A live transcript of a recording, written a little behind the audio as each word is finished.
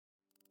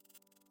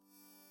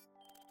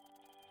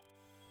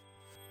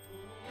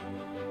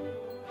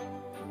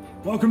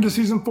Welcome to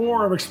season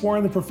 4 of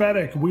Exploring the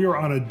Prophetic. We are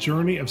on a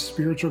journey of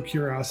spiritual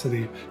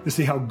curiosity to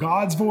see how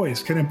God's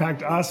voice can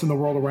impact us and the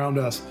world around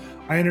us.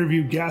 I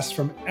interview guests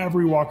from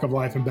every walk of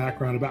life and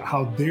background about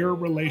how their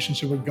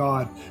relationship with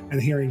God and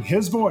hearing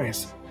His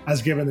voice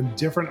has given them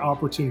different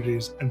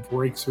opportunities and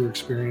breakthrough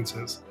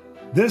experiences.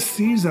 This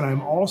season,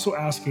 I'm also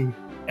asking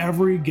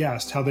every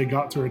guest how they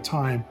got through a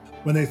time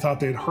when they thought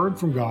they had heard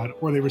from God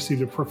or they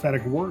received a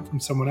prophetic word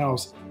from someone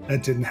else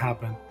that didn't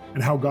happen,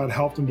 and how God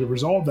helped them to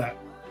resolve that.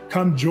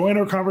 Come join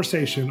our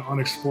conversation on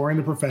Exploring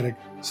the Prophetic,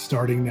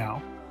 starting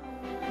now.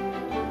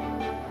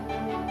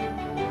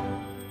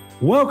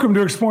 Welcome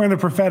to Exploring the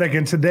Prophetic.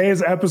 In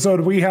today's episode,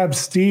 we have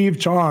Steve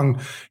Chong.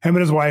 Him and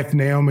his wife,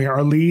 Naomi,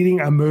 are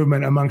leading a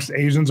movement amongst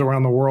Asians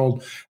around the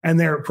world, and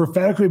they're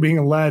prophetically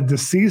being led to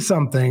see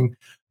something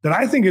that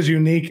I think is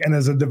unique and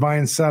is a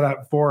divine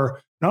setup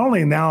for not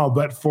only now,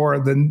 but for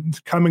the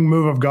coming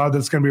move of God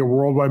that's going to be a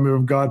worldwide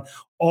move of God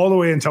all the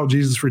way until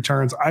Jesus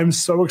returns. I'm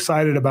so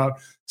excited about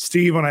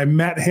Steve. When I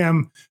met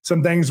him,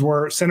 some things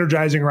were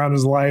synergizing around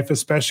his life,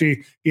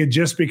 especially he had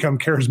just become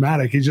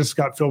charismatic. He just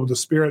got filled with the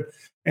Spirit,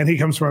 and he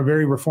comes from a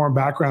very reformed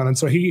background. And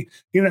so he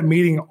ended up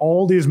meeting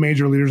all these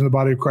major leaders in the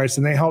body of Christ,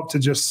 and they helped to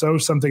just sow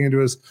something into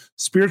his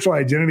spiritual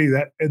identity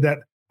that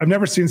I've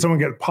never seen someone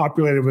get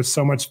populated with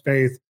so much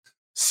faith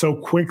so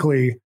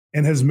quickly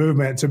in his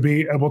movement, to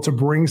be able to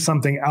bring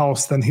something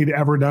else than he'd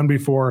ever done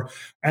before.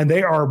 And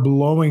they are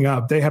blowing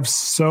up. They have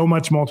so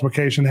much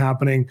multiplication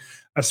happening,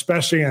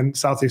 especially in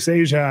Southeast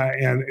Asia,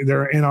 and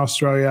they're in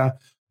Australia,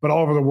 but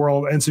all over the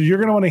world. And so you're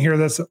going to want to hear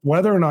this,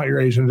 whether or not you're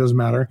Asian, it doesn't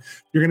matter.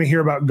 You're going to hear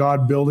about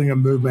God building a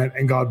movement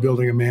and God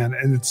building a man.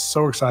 And it's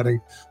so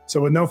exciting. So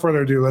with no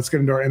further ado, let's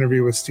get into our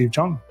interview with Steve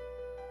Chong.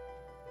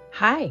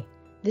 Hi,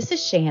 this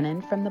is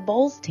Shannon from the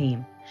Bolz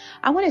team.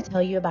 I want to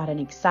tell you about an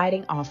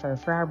exciting offer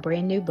for our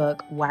brand new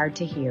book, Wired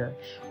to Hear,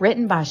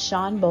 written by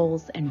Shawn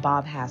Bolz and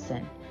Bob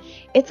Hassan.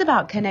 It's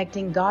about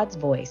connecting God's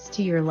voice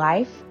to your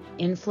life,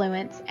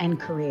 influence, and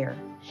career.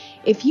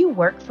 If you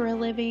work for a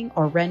living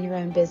or run your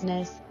own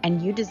business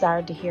and you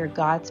desire to hear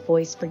God's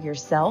voice for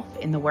yourself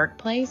in the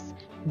workplace,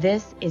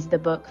 this is the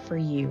book for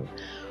you.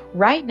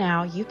 Right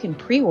now, you can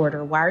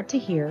pre-order Wired to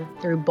Hear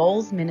through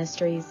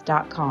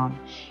bolzministries.com.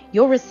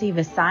 You'll receive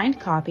a signed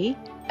copy,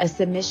 a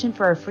submission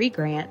for a free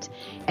grant,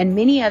 and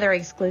many other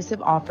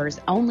exclusive offers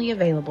only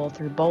available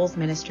through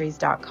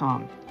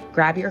bolzministries.com.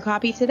 Grab your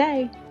copy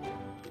today.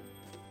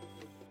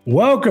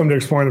 Welcome to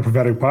Exploring the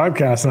Prophetic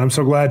podcast, and I'm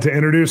so glad to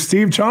introduce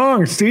Steve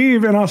Chong.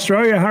 Steve in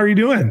Australia, how are you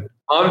doing?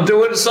 I'm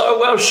doing so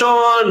well,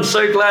 Shawn.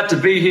 So glad to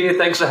be here.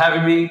 Thanks for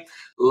having me.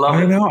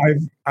 I know.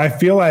 I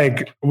feel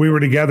like we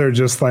were together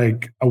just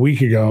like a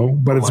week ago,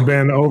 but it's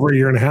been over a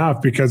year and a half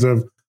because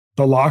of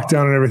the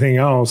lockdown and everything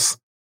else.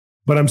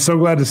 But I'm so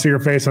glad to see your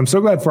face. I'm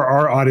so glad for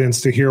our audience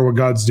to hear what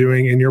God's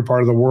doing in your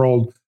part of the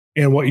world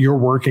and what you're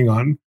working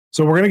on.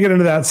 So we're going to get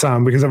into that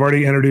some, because I've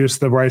already introduced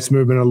the rice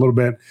movement a little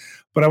bit.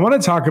 But I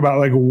want to talk about,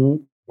 like,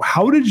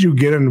 how did you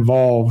get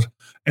involved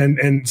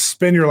and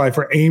spend your life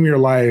or aim your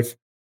life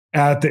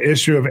at the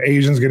issue of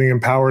Asians getting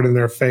empowered in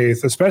their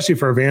faith, especially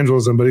for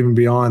evangelism, but even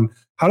beyond?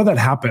 How did that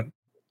happen?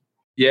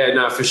 Yeah,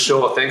 no, for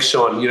sure. Thanks,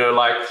 Shawn.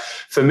 Like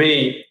for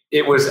me,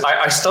 it was,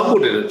 I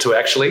stumbled in it too,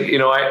 actually.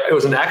 It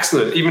was an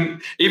accident.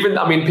 Even,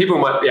 I mean, people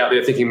might be out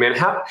there thinking, man,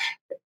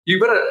 you've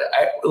got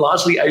a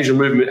largely Asian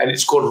movement and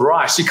it's called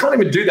rice. You can't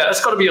even do that.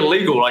 That's got to be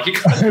illegal. Like, you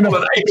can't call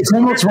it It's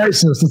almost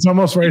racist. It's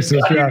almost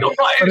racist. Yeah.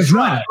 Right, but it's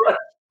not. Right.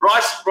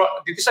 Rice,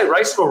 did you say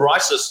racist or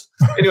racist?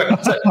 Anyway,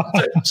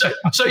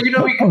 so you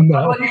can't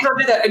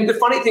do that. And the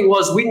funny thing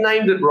was, we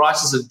named it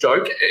rice as a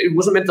joke. It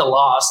wasn't meant to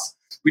last.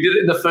 We did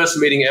it in the first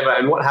meeting ever,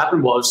 and what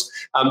happened was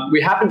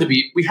we happened to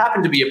be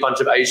a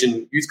bunch of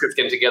Asian youth groups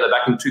getting together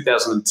back in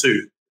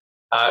 2002,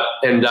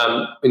 and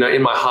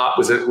in my heart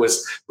was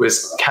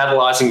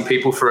catalyzing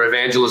people for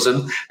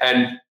evangelism.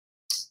 And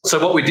so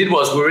what we did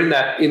was, we were in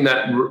that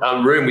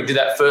room. We did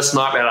that first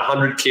night. We had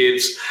 100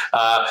 kids,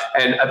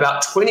 and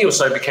about 20 or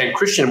so became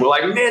Christian. We're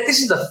like, man, this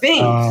is the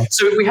thing.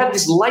 So we had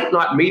this late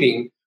night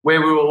meeting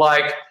where we were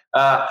like,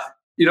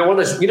 one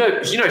of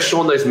those,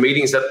 Shawn, those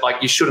meetings that,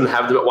 like, you shouldn't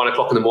have them at 1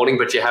 o'clock in the morning,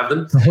 but you have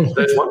them.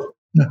 Those ones.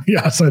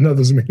 Yes, I know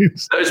those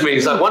meetings. Those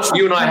meetings. Like, once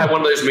you and I had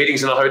one of those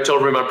meetings in a hotel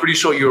room, I'm pretty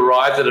sure you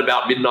arrived at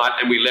about midnight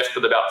and we left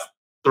at about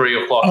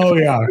 3 o'clock. Oh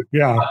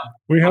yeah.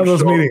 We have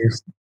those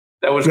meetings.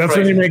 That's crazy.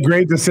 When you make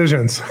great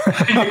decisions.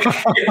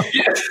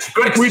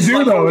 Great we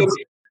do, though.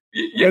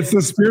 It's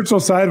the spiritual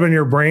side when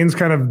your brain's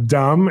kind of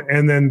dumb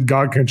and then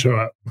God can show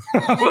up.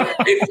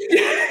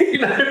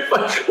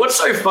 What's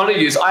so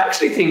funny is, I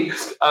actually think,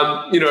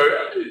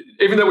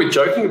 even though we're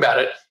joking about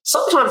it,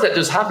 sometimes that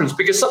just happens,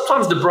 because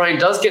sometimes the brain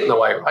does get in the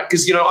way, right?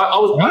 Because, I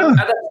was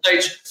at that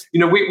stage,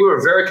 we were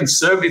a very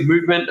conservative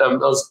movement.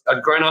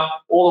 I'd grown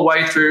up all the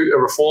way through a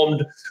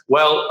reformed,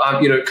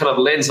 kind of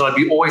lens, and I'd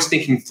be always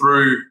thinking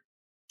through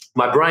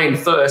my brain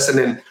first, and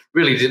then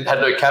really had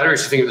no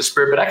categories to think of the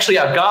Spirit. But actually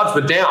our guards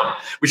were down,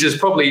 which is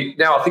probably,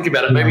 now I think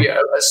about it, maybe a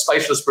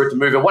space for the Spirit to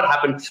move. And what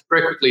happened,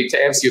 very quickly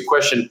to answer your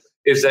question,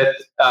 is that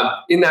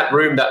in that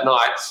room that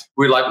night,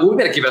 we were like, well, we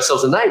better give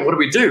ourselves a name. What do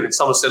we do? And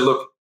someone said,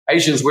 look,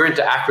 Asians, we're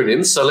into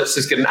acronyms, so let's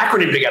just get an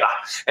acronym together.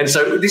 And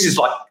so this is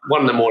like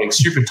 1 a.m,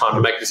 stupid time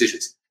to make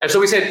decisions. And so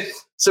we said,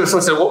 so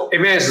someone said, well,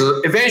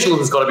 evangelism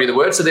has got to be the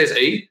word. So there's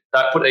E,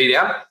 put E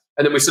down.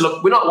 And then we said,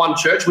 look, we're not one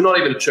church. We're not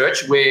even a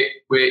church. We're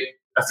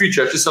a few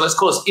churches. So let's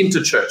call us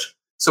Inter-Church.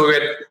 So we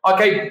went,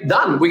 okay,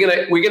 done. We're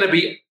gonna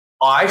be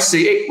ICE.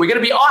 We're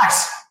gonna be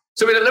ICE.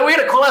 So we're going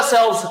to call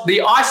ourselves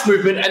the ICE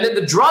movement. And then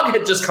the drug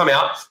had just come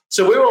out.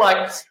 So we were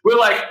like,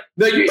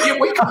 no,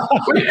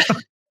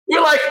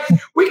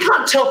 we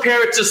can't tell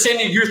parents to send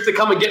your youth to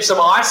come and get some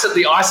ice at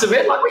the ICE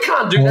event. Like, we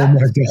can't do that. Oh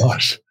my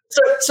gosh.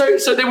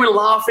 So they were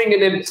laughing,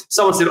 and then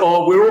someone said,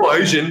 oh, we're all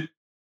Asian.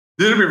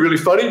 This would be really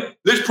funny.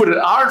 Let's put an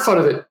R in front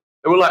of it.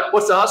 And we're like,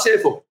 what's the R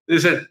stand for? They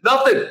said,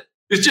 nothing.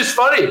 It's just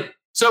funny.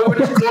 So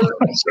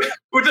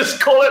we'll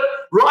just call it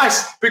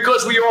rice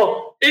because we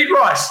all eat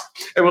rice.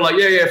 And we're like,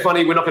 yeah,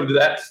 funny. We're not going to do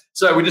that.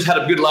 So we just had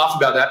a good laugh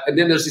about that. And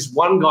then there's this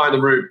one guy in the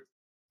room.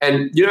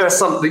 And you know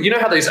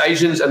how these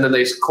Asians and then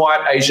these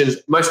quiet Asians,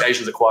 most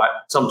Asians are quiet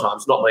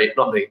sometimes, not me.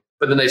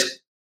 But then there's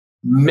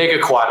mega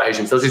quiet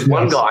Asians. There's this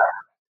one guy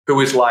who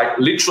is like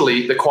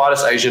literally the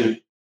quietest Asian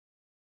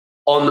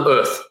on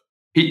earth.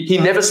 He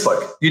never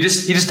spoke. He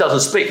just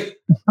doesn't speak.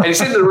 And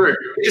he's in the room.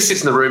 He just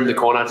sits in the room in the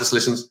corner, just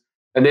listens.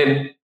 And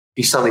then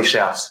he suddenly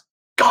shouts,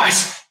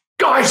 guys.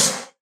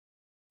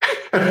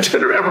 And I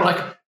turn around, we're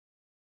like,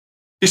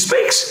 he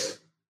speaks.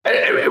 And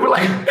we're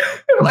like,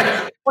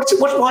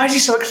 why is he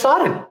so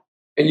excited?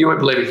 And you won't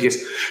believe it. He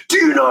goes, do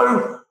you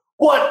know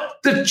what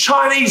the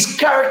Chinese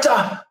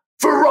character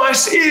for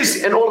rice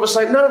is? And all of us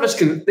like, none of us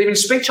can even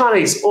speak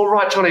Chinese or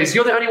write Chinese.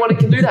 You're the only one who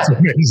can do that. That's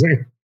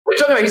amazing. What are you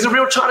talking about? He's a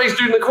real Chinese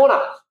dude in the corner.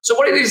 So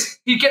what it is,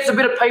 he gets a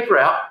bit of paper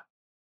out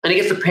and he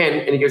gets a pen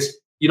and he goes,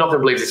 you're not going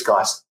to believe this,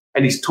 guys.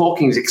 And he's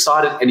talking, he's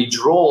excited, and he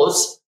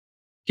draws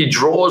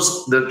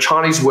the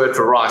Chinese word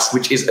for rice,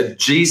 which is a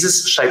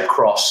Jesus-shaped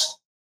cross.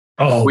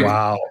 Oh,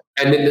 wow.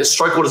 And then the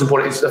stroke order is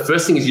important. The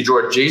first thing is you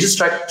draw a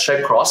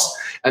Jesus-shaped cross,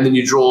 and then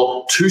you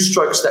draw 2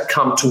 strokes that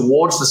come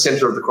towards the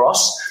center of the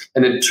cross,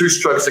 and then 2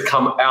 strokes that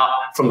come out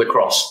from the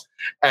cross.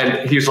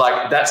 And he was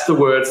like, that's the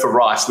word for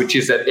rice, which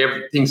is that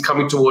everything's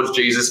coming towards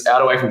Jesus,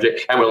 out away from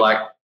Jesus. And we're like,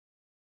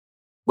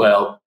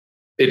 well,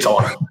 it's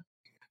on.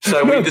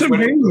 So we went to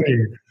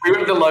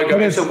the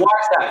logo. So why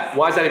is that?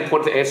 Why is that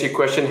important to answer your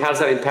question? How does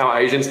that empower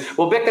Asians?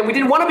 Well, back then we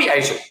didn't want to be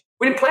Asian.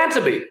 We didn't plan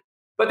to be.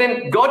 But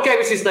then God gave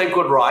us this name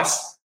called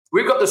rice.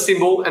 We've got the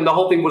symbol, and the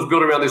whole thing was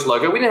built around this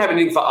logo. We didn't have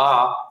anything for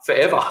R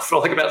forever.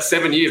 For like about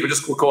 7 years, we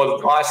just called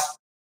it rice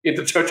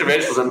Inter-Church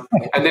Evangelism.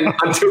 And then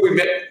until we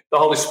met the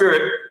Holy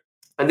Spirit,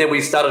 and then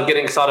we started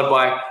getting excited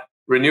by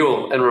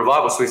renewal and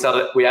revival.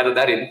 So we added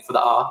that in for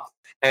the R.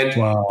 And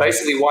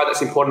basically why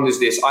that's important is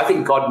this. I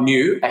think God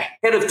knew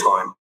ahead of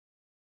time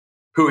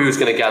who he was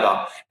going to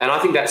gather. And I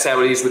think that's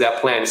how it is with our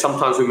plans.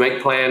 Sometimes we make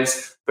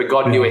plans, but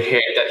God knew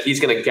ahead that he's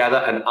going to gather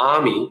an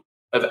army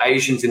of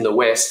Asians in the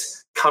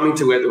West coming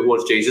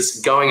towards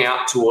Jesus, going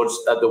out towards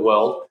the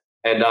world.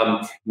 And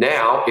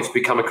now it's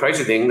become a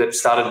crazy thing that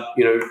started,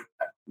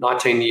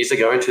 19 years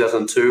ago in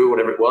 2002,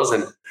 whatever it was,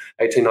 and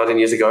 18, 19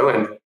 years ago.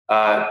 And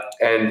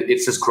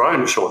it's just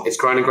grown, Shawn. It's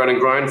grown and grown and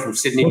grown from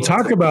Sydney. We'll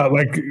talk about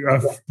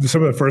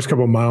some of the first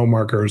couple of mile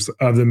markers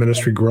of the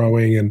ministry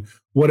growing and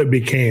what it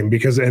became,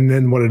 and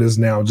then what it is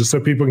now, just so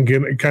people can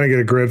kind of get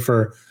a grid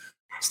for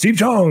Steve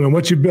Chong and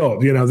what you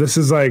built. This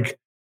is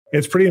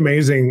it's pretty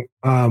amazing.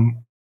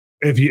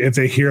 If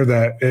they hear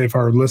that, if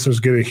our listeners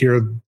get to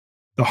hear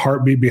the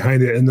heartbeat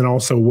behind it, and then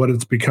also what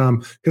it's become,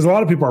 because a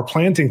lot of people are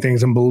planting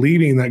things and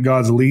believing that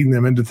God's leading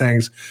them into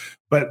things.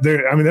 But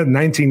that's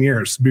 19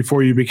 years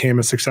before you became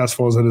as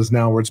successful as it is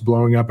now, where it's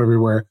blowing up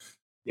everywhere.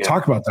 Yeah.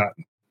 Talk about that.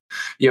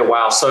 Yeah,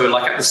 wow. So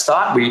at the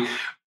start,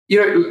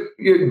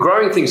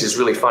 growing things is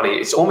really funny.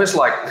 It's almost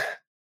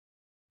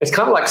it's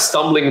kind of like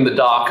stumbling in the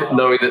dark,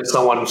 knowing that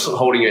someone's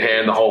holding your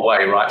hand the whole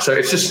way, right? So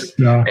it's just,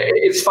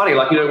 it's funny. In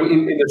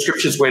the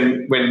scriptures,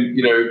 when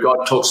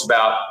God talks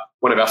about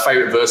one of our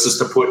favorite verses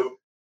to put,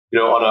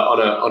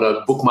 on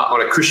a bookmark,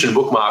 on a Christian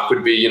bookmark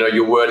would be,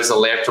 your word is a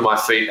lamp to my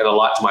feet and a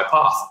light to my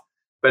path.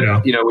 But,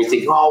 we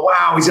think, oh,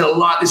 wow, he's going to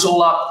light this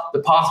all up, the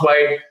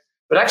pathway.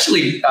 But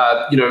actually,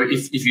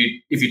 if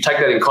you take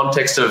that in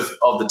context of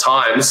the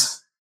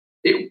times,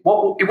 it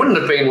wouldn't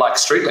have been like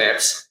street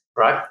lamps,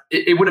 right?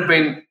 It would have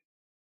been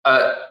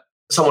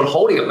someone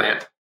holding a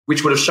lamp,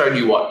 which would have shown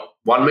you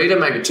 1 meter,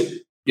 maybe 2,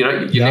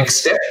 your next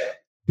step.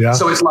 Yeah.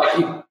 So it's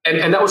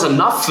and that was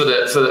enough for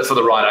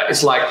the writer.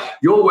 It's like,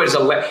 your word is a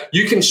lamp.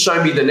 You can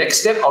show me the next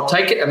step. I'll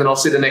take it, and then I'll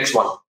see the next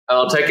one. And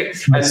I'll take it,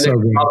 and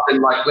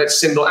let's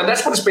send. And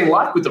that's what it's been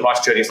like with the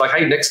rice journey. It's like,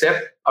 hey, next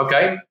step,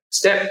 okay,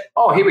 step.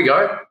 Oh, here we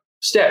go,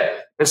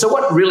 step. And so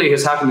what really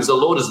has happened is the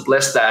Lord has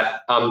blessed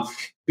that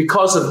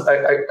because of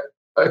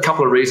a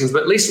couple of reasons.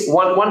 But at least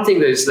one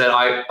thing is that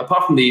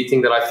apart from the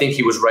thing that I think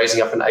he was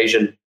raising up an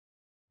Asian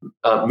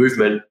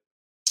movement.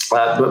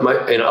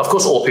 Of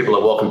course, all people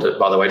are welcome to.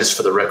 By the way, just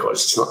for the record,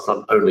 it's not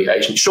only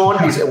Asian.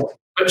 Shawn's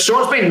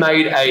been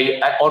made a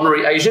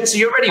honorary Asian, so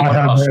you're already one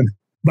of us.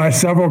 By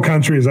several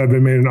countries, I've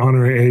been made an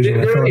honorary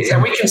Asian.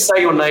 And we can say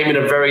your name in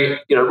a very,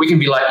 we can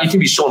be you can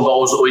be Shawn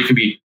Bolz, or you can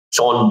be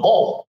Shawn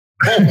Bolz.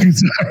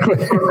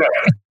 Exactly.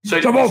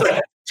 Shawn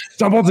Bolz.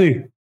 Shawn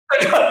Bolz.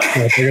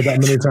 I get that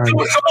many times.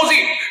 Shawn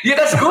Bolz. Yeah,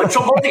 that's good.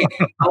 Shawn Bolz.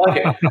 I like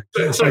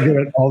it. I get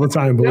it all the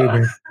time, believe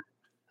me.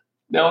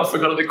 Now I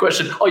forgot the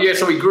question. Oh yeah,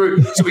 so we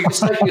grew. So we're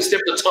taking a step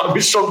at a time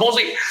with Shawn Bolz.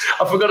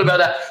 I forgot about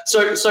that.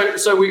 So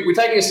we're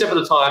taking a step at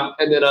a time,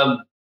 and then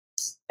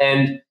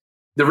and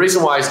the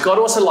reason why is God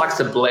also likes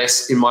to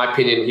bless. In my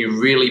opinion, He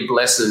really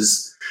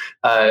blesses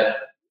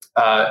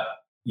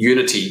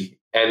unity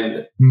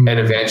and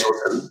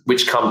evangelism,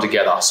 which come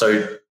together.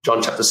 So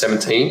John chapter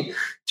 17,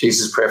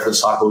 Jesus' prayer for the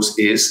disciples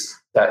is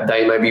that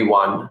they may be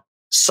one,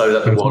 so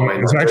that the world may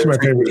know. It's actually my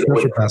favorite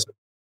scripture passage.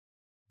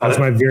 That's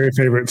my very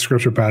favorite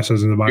scripture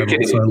passage in the Bible.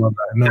 So I love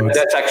that. No,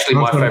 that's actually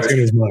my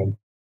favorite.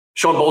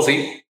 Shawn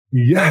Bolz.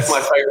 Yes. That's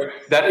my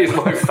favorite. That is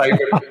my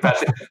favorite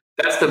passage.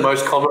 That's the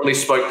most commonly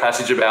spoke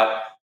passage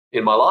about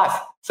in my life.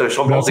 So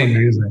Shawn Bolz.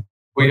 Amazing.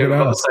 We've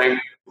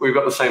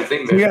got the same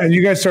thing. So yeah, and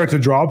you guys start to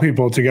draw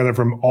people together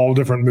from all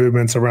different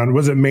movements around.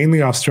 Was it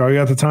mainly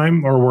Australia at the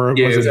time, or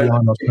was it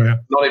beyond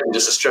Australia? Not even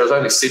just Australia. It was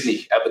only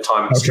Sydney at the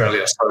time in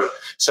Australia.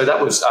 So that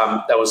was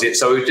it.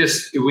 So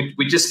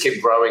we just kept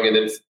growing, and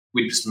then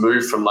we just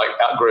moved from like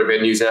outgrow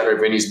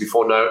venues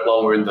before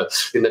long we're in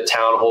the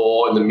town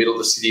hall in the middle of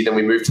the city. Then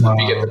we moved to the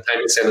big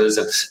entertainment centers,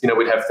 and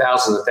we'd have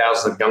thousands and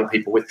thousands of young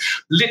people, with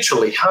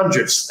literally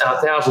hundreds,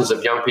 thousands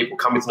of young people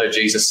coming to know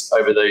Jesus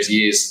over those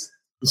years.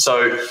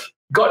 So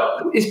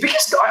God is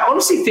because I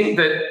honestly think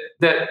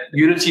that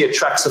unity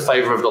attracts the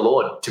favor of the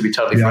Lord, to be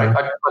totally frank.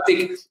 I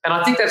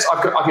think that's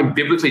I can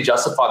biblically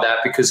justify that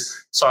because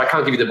I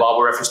can't give you the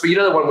Bible reference, but you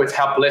know the one with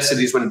how blessed it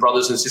is when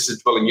brothers and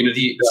sisters dwell in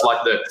unity. It's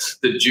like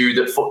the dew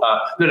that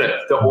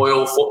the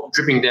oil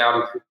dripping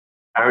down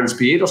Aaron's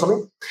beard or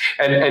something.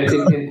 And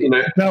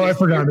No, I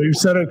forgot it. You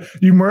said it.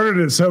 You murdered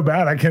it so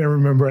bad I can't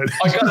remember it.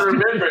 I can't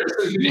remember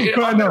it.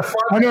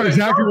 I know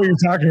exactly what you're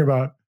talking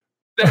about.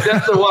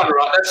 That's the one,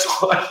 right? That's the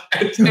one.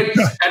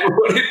 And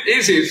what it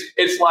is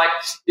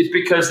it's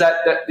because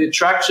that the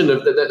attraction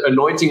of the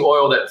anointing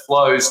oil that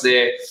flows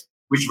there,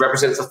 which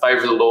represents the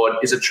favor of the Lord,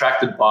 is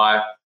attracted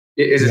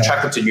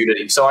to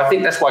unity. So I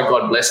think that's why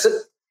God blessed it.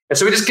 And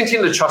so we just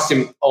continue to trust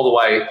Him all the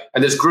way.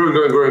 And this grew,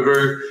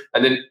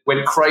 and then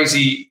went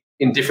crazy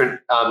in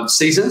different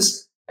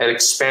seasons and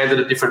expanded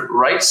at different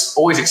rates,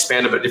 always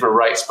expanded at different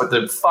rates. But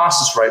the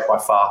fastest rate by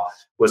far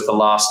was the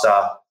last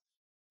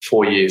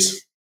 4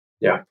 years.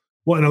 Yeah.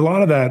 Well, and a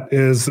lot of that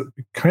is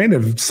kind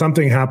of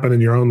something happened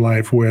in your own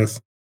life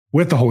with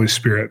the Holy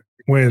Spirit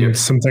when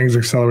some things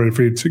accelerated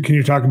for you. So can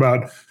you talk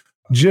about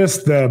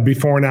just the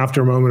before and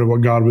after moment of what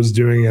God was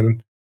doing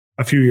in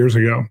a few years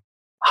ago?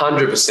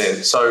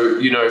 100%.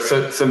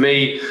 So, for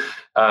me,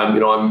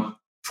 I'm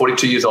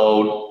 42 years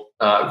old.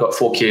 I've got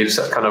 4 kids.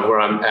 That's kind of where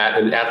I'm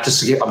at. And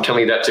I'm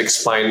telling you that to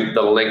explain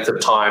the length of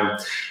time.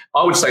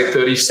 I would say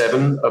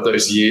 37 of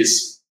those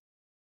years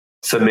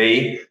for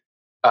me,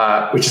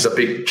 which is a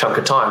big chunk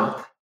of time,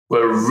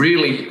 were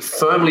really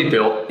firmly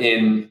built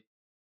in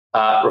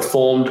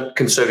Reformed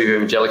conservative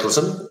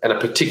evangelicalism, and a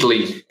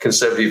particularly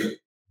conservative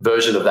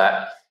version of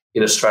that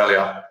in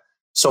Australia.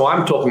 So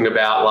I'm talking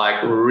about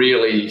like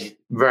really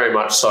very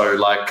much so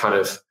like kind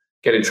of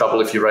get in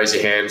trouble if you raise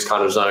your hands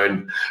kind of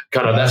zone.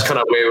 That's kind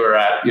of where we're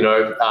at,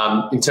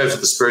 in terms of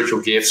the spiritual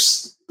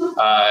gifts.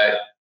 I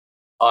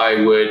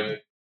was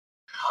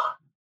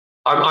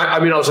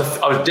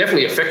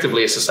definitely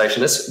effectively a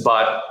cessationist,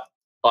 but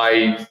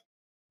I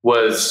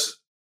was,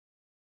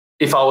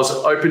 if I was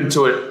open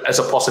to it as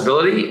a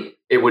possibility,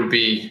 it would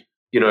be,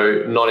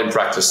 not in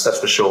practice, that's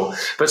for sure.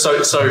 But so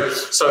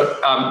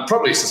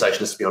probably a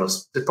cessationist, to be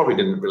honest. They probably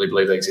didn't really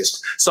believe they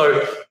exist.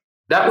 So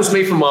that was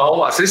me for my whole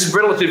life. So this is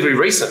relatively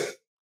recent.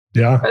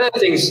 Yeah. And then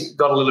things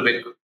got a little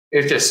bit,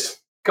 it's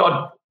just,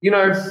 God,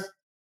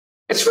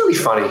 it's really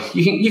funny.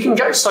 You can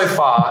go so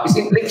far.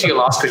 Linked to your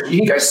last question, you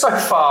can go so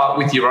far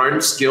with your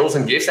own skills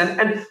and gifts,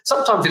 and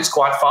sometimes it's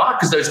quite far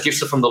because those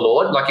gifts are from the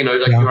Lord,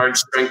 your own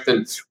strength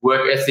and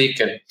work ethic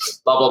and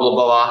blah blah blah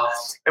blah blah.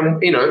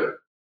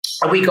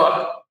 And we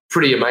got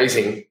pretty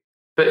amazing,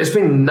 but it's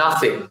been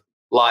nothing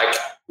like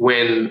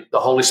when the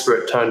Holy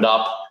Spirit turned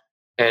up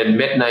and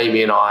met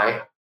Naomi and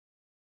I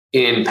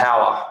in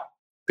power,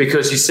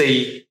 because you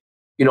see.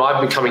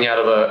 I've been coming out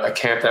of a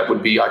camp that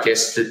would be, I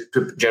guess, to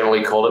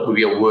generally call it, would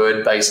be a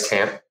word-based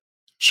camp.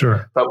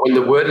 Sure. But when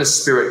the word and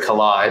spirit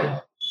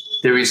collide,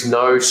 there is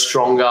no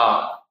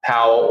stronger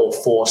power or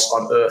force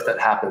on earth that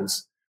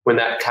happens when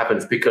that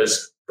happens,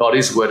 because God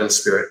is word and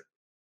spirit.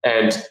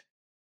 And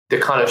the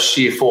kind of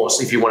sheer force,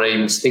 if you want to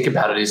even think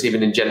about it, is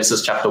even in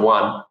Genesis chapter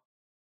 1,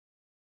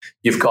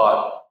 you've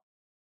got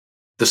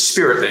the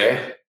spirit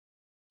there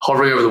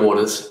hovering over the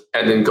waters,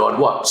 and then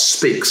God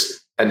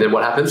speaks. And then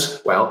what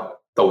happens? Well,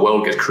 the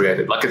world gets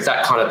created. Like it's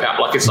that kind of power.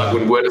 Like it's like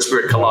when word and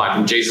spirit collide,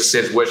 and Jesus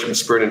says, worship in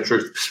spirit and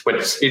truth, when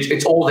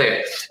it's all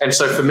there. And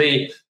so for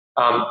me,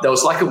 there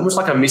was almost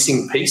like a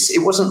missing piece. It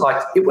wasn't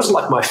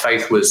like my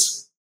faith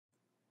was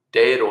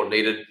dead or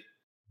needed.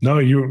 No,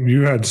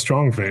 you had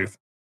strong faith.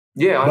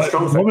 Yeah, I had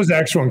strong faith. What was the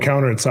actual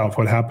encounter itself?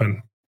 What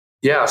happened?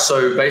 Yeah,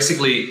 so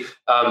basically,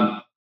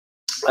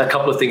 a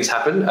couple of things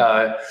happened.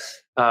 I'll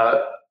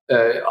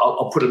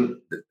put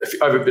them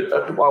over a bit.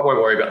 I won't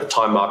worry about the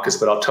time markers,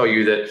 but I'll tell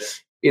you that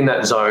in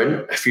that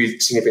zone, a few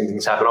significant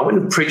things happened. I went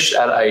and preached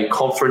at a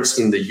conference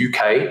in the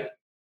UK.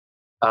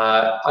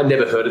 I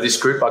never heard of this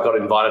group. I got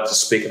invited to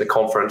speak at a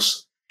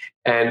conference,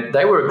 and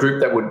they were a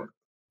group that would,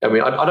 I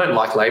don't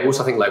like labels.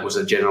 I think labels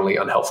are generally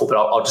unhelpful, but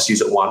I'll just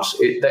use it once.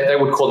 They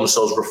would call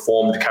themselves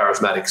Reformed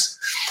Charismatics.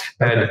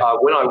 Okay. And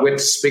when I went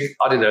to speak,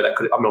 I didn't know that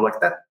could, I'm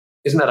like, that,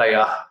 isn't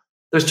that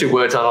those two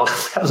words aren't,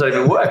 how does that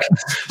even work?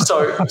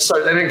 so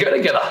they didn't go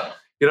together,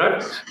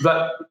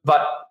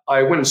 but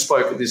I went and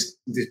spoke at this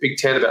big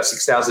tent, about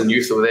 6,000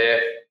 youth were there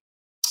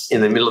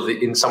in the middle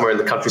of somewhere in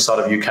the countryside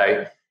of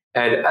UK.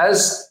 And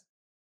as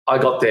I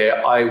got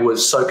there, I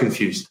was so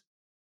confused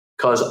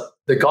because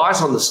the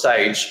guys on the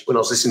stage, when I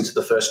was listening to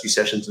the first few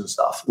sessions and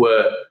stuff,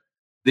 were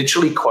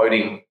literally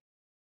quoting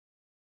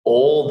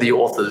all the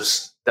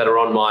authors that are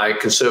on my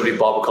conservative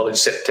Bible college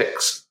set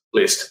text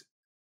list.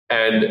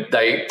 And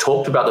they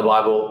talked about the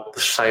Bible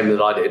the same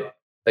that I did.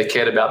 They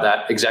cared about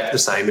that exactly the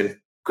same and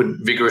could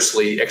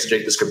vigorously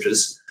exegete the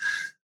scriptures.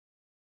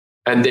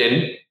 And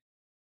then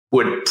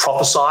would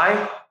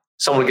prophesy.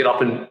 Someone would get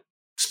up and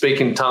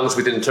speak in tongues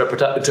with an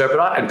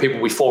interpreter, and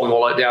people would be falling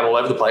down all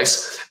over the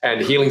place,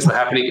 and healings were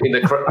happening in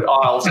the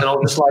aisles. And I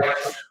was just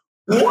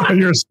like, what? And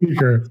you're a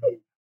speaker.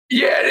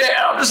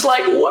 Yeah. I'm just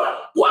like,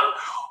 what?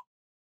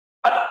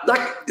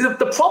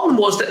 The problem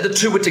was that the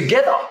two were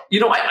together.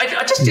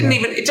 I just didn't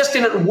even, it just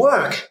didn't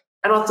work.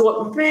 And I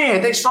thought,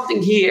 man, there's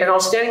something here. And I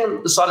was standing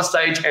on the side of the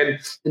stage and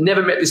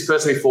never met this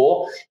person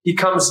before. He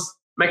comes,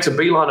 makes a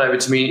beeline over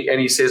to me, and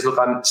he says, look,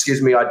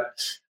 excuse me, I'd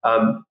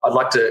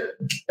like to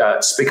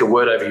speak a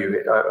word over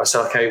you. I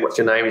said, okay, what's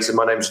your name? He said,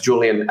 my name's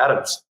Julian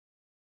Adams,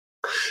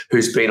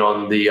 who's been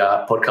on the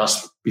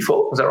podcast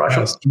before. Was that right?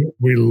 Yes,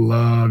 we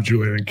love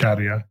Julian and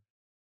Katia.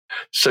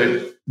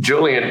 So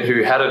Julian,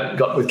 who hadn't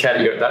got with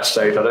Katia at that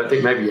stage, I don't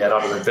think, maybe yet,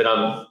 I don't know,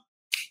 but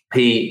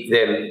he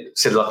then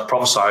said, like,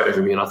 prophesy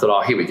over me, and I thought,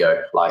 oh, here we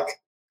go. Like,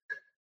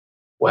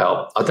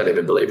 well, I don't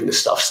even believe in this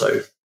stuff,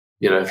 so,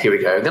 here we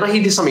go. And then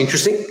he did something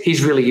interesting.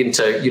 He's really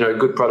into,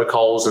 good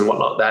protocols and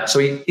whatnot like that. So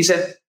he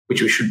said,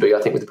 which we should be,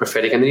 I think, with the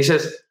prophetic. And then he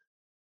says,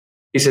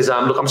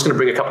 look, I'm just going to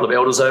bring a couple of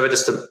elders over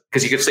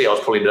because you could see I was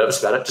probably nervous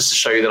about it, just to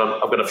show you that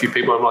I've got a few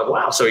people. I'm like,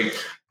 wow. So he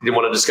didn't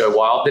want to just go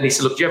wild. Then he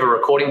said, look, do you have a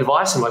recording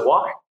device? I'm like,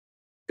 why?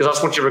 Because I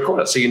just want you to record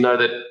it so you know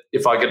that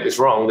if I get this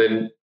wrong,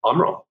 then I'm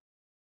wrong.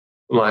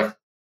 I'm like,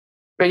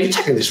 man, you're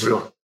taking this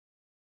real.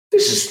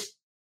 He's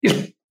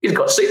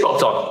got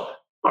seatbelts on.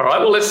 All right,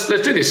 well, let's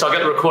do this. So I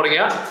get the recording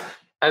out,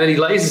 and then he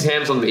lays his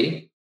hands on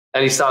me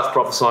and he starts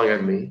prophesying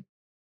over me.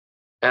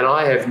 And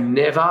I have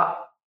never,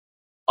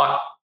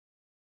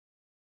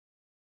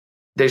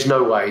 there's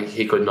no way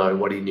he could know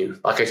what he knew.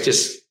 Like, it's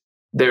just,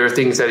 there are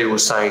things that he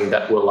was saying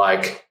that were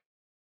like,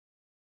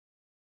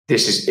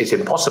 it's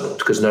impossible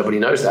because nobody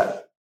knows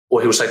that.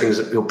 Or he'll say things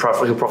that he'll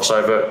prophesy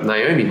over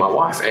Naomi, my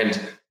wife,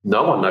 and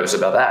no one knows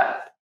about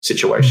that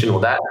situation or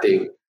that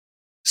thing.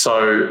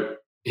 So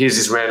here's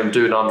this random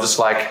dude, and I'm just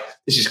like,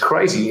 this is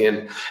crazy.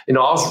 And, I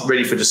was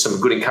ready for just some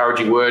good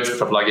encouraging words,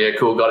 which I'm like, yeah,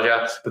 cool, got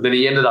it. But then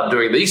he ended up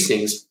doing these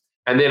things.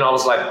 And then I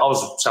was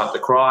starting to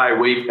cry,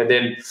 weep. And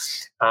then,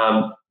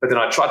 but then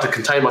I tried to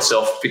contain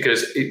myself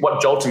because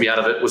what jolted me out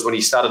of it was when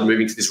he started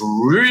moving to this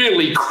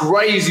really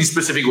crazy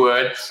specific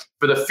word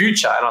for the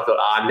future. And I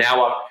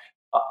thought,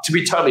 to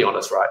be totally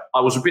honest, right,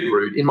 I was a bit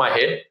rude in my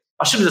head.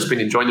 I should have just been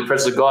enjoying the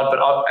presence of God.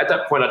 But at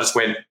that point, I just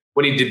went,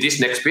 when he did this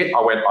next bit,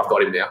 I went, I've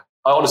got him now.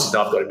 I honestly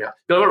know I've got him now.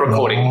 Got a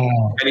recording.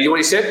 Oh. And you know what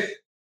he said?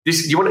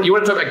 You want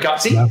to talk about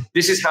gutsy? Yeah.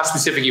 This is how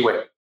specific he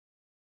went.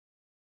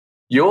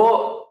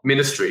 Your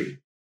ministry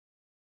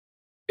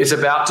is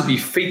about to be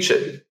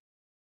featured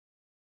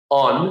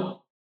on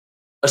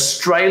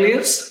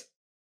Australia's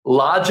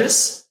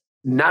largest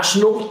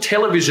national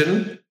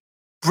television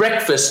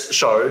breakfast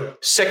show,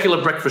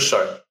 secular breakfast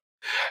show.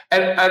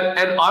 And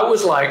I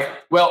was like,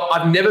 well,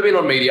 I've never been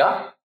on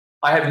media.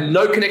 I have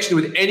no connection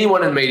with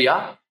anyone in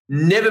media,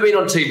 never been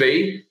on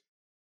TV.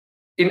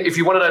 If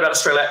you want to know about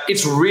Australia,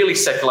 it's really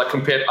secular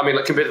compared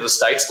to the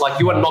States. Like,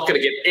 you are not going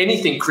to get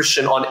anything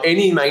Christian on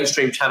any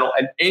mainstream channel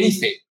and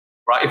anything,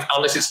 right?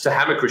 Unless it's to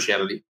hammer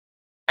Christianity.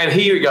 And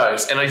here he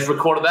goes. And I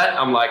recorded that.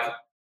 I'm like,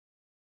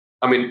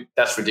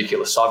 that's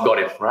ridiculous. So I've got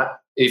him, right?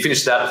 And he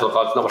finished that. I thought,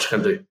 there's not much I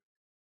can do.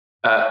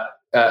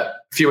 A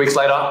few weeks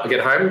later, I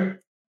get home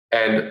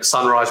and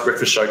Sunrise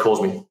Breakfast Show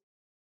calls me.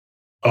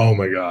 Oh,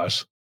 my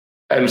gosh.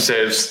 And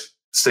says,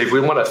 Steve,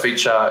 we want to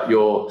feature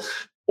your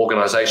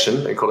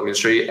organization and call it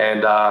ministry,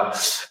 and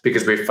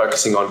because we're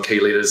focusing on key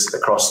leaders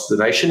across the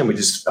nation, and we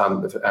just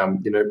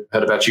heard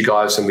about you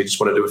guys, and we just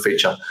want to do a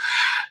feature.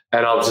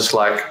 And I was just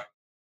like,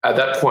 at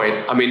that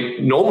point,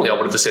 normally I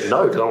would have just said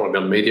no because I don't want to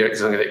be on the media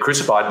because I'm going to get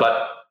crucified,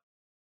 but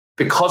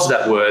because of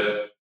that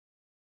word,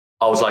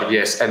 I was like,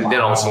 yes. And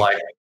then I was like,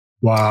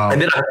 wow. And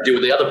then I had to deal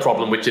with the other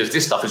problem, which is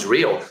this stuff is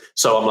real.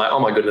 So I'm like, oh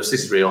my goodness,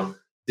 this is real,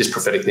 this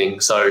prophetic thing.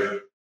 So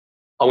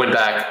I went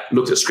back,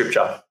 looked at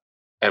scripture,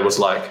 and was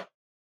like,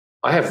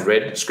 I have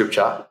read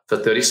scripture for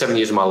 37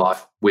 years of my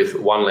life with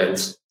one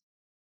lens.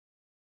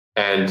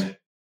 and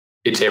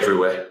it's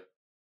everywhere.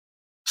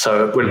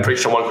 So when I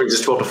preached on 1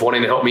 Corinthians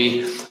 12-14 to help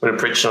me, when I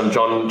preached on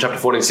John chapter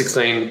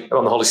 14-16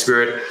 on the Holy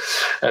Spirit,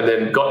 and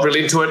then got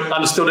really into it,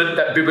 understood it,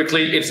 that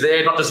biblically it's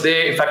there, not just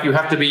there. In fact, you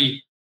have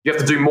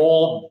to do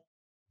more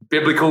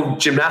biblical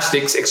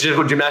gymnastics,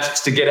 exegetical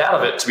gymnastics to get out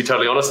of it, to be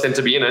totally honest, than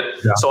to be in it.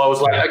 Yeah. So I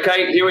was like,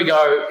 okay, here we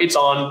go, it's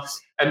on.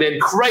 And then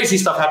crazy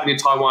stuff happened in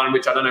Taiwan,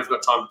 which I don't know if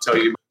I've got time to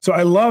tell you. So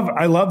I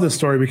love this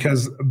story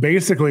because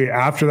basically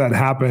after that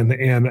happened,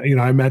 and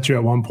I met you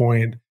at one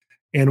point,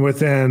 and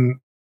within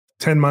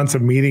 10 months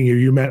of meeting you,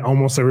 you met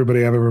almost everybody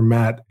I've ever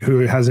met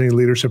who has any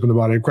leadership in the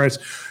body of Christ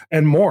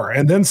and more.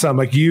 And then some,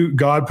 like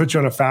God put you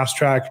on a fast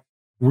track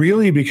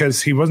really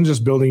because he wasn't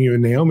just building you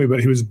and Naomi, but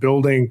he was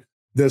building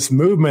this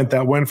movement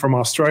that went from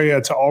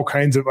Australia to all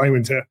kinds of,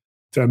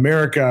 to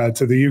America,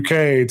 to the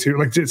UK, to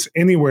like just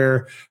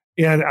anywhere.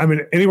 And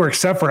anywhere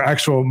except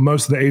for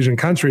most of the Asian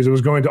countries, it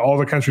was going to all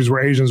the countries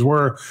where Asians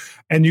were.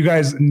 And you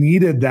guys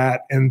needed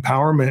that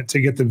empowerment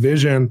to get the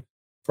vision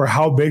for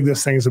how big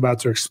this thing's about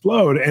to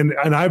explode. And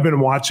I've been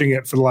watching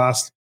it for the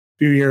last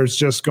few years,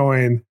 just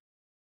going,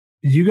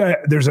 you guys,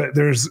 there's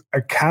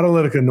a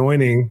catalytic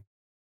anointing,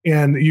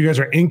 and you guys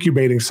are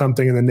incubating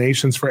something in the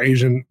nations for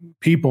Asian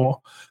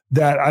people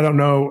that I don't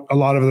know a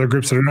lot of other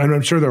groups that are, and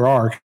I'm sure there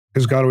are,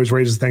 because God always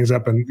raises things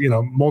up in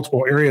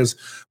multiple areas,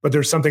 but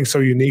there's something so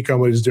unique on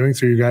what he's doing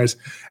through you guys.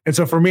 And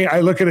so for me, I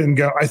look at it and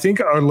go, I think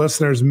our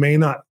listeners may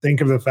not think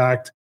of the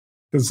fact,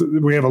 because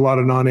we have a lot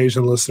of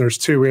non-Asian listeners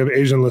too. We have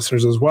Asian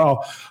listeners as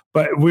well,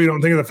 but we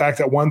don't think of the fact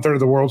that 1/3 of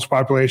the world's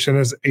population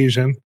is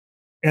Asian,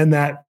 and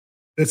that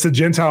it's a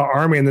Gentile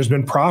army. And there's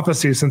been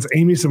prophecy since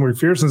Amy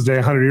McPherson's day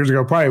 100 years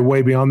ago, probably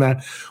way beyond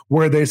that,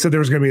 where they said there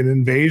was going to be an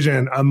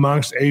invasion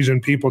amongst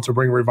Asian people to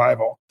bring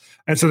revival.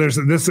 And so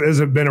this has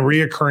been a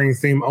reoccurring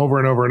theme over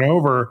and over and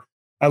over,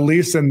 at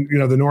least in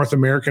the North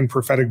American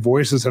prophetic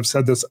voices have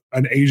said this,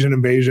 an Asian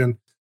invasion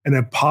in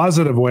a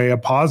positive way, a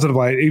positive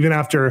light, even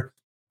after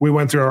we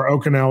went through our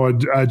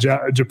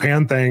Okinawa,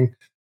 Japan thing,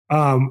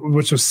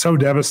 which was so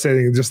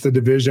devastating, just the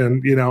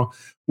division,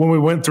 when we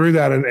went through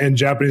that and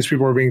Japanese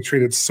people were being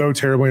treated so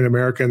terribly in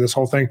America and this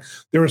whole thing,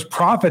 there was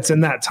prophets in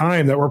that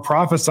time that were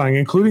prophesying,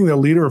 including the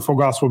leader of Full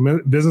Gospel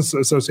Business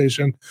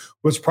Association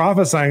was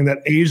prophesying that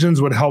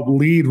Asians would help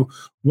lead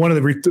one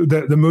of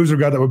the moves of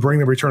God that would bring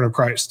the return of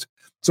Christ.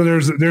 So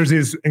there's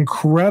these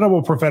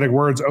incredible prophetic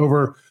words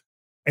over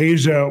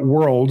Asia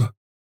world.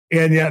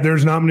 And yet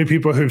there's not many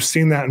people who've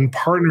seen that and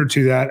partnered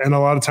to that. And a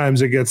lot of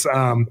times it gets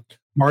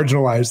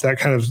marginalized, that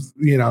kind of,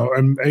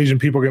 and Asian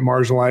people get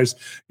marginalized.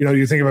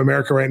 You think of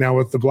America right now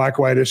with the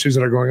black-white issues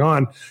that are going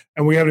on,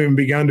 and we haven't even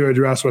begun to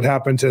address what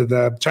happened to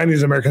the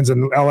Chinese Americans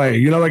in LA,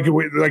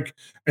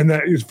 and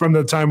that from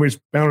the time we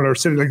founded our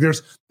city,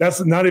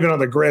 that's not even on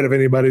the grid of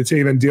anybody to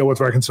even deal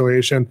with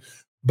reconciliation.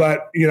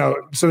 But,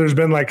 so there's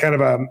been like kind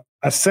of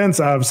a sense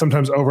of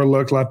sometimes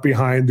overlooked, left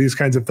behind, these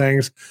kinds of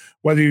things,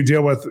 whether you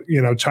deal with,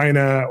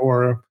 China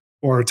or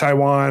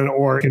Taiwan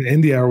or in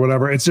India or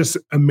whatever. It's just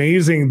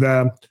amazing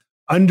the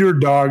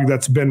underdog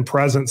that's been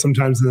present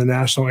sometimes in the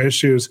national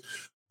issues,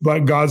 but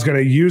God's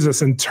going to use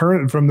us and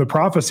turn from the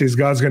prophecies.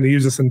 God's going to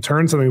use us and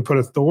turn something, put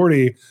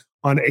authority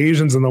on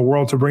Asians in the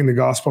world to bring the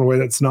gospel in a way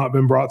that's not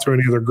been brought through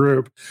any other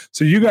group.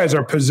 So you guys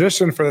are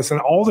positioned for this,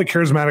 and all the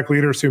charismatic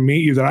leaders who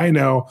meet you that I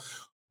know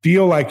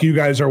feel like you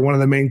guys are one of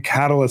the main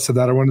catalysts of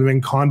that, or one of the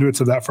main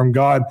conduits of that from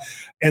God.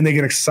 And they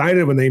get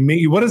excited when they meet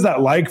you. What is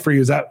that like for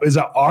you? Is that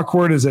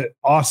awkward? Is it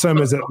awesome?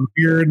 Is it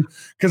weird?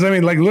 Because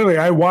literally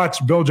I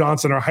watch Bill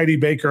Johnson or Heidi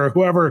Baker or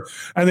whoever,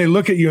 and they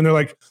look at you and they're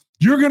like,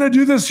 you're going to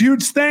do this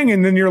huge thing.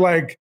 And then you're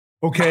like,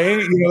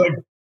 okay,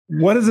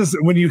 what is this?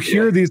 When you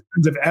hear these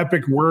kinds of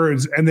epic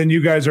words, and then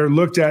you guys are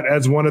looked at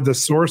as one of the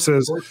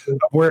sources of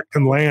where it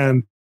can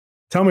land.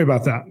 Tell me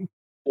about that.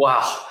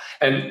 Wow.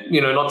 And,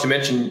 not to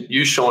mention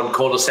you, Shawn,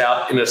 called us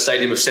out in a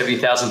stadium of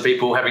 70,000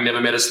 people, having never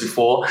met us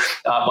before,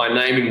 by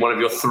name in one of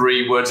your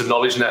 3 words of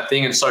knowledge in that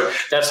thing. And so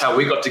that's how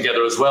we got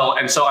together as well.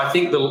 And so I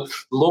think the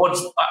Lord,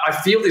 I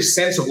feel this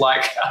sense of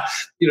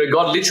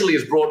God literally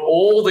has brought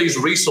all these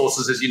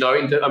resources, as you know,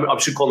 I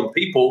should call them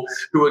people,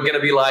 who are going to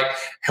be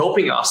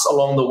helping us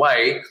along the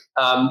way.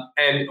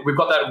 And we've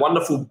got that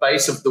wonderful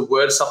base of the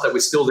word stuff that we're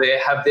still there,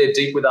 have there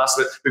deep with us.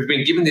 But we've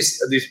been given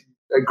this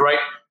great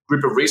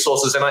group of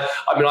resources. And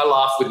I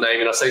laugh with Naomi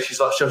and I say, she's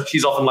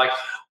often like,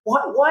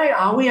 why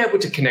are we able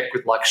to connect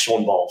with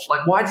Shawn Bolz?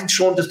 Why did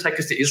Shawn just take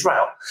us to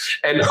Israel?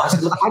 And I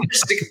said, look,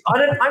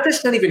 I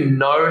just don't even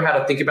know how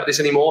to think about this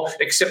anymore,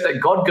 except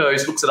that God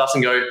looks at us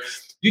and goes,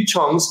 you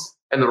Chongs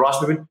and the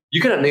Rice Movement,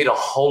 you're going to need a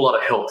whole lot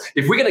of help.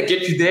 If we're going to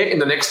get you there in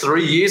the next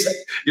 3 years,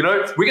 we're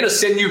going to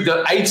send you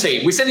the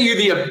A-team. We're sending you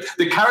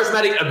the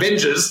charismatic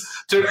Avengers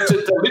to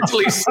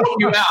literally sort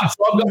you out.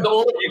 So I've got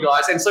all of you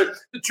guys. And so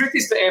the truth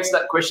is, to answer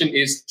that question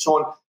is,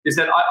 Shawn, is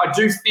that I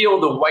do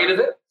feel the weight of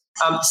it.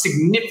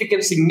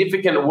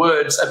 Significant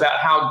words about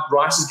how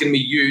Rice is going to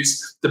be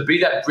used to be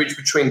that bridge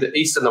between the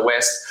East and the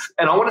West.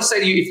 And I want to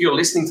say to you, if you're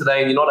listening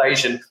today and you're not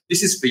Asian,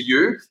 this is for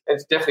you. And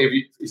it's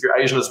definitely if you're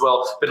Asian as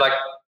well. But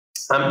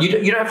you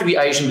don't have to be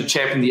Asian to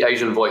champion the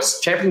Asian voice.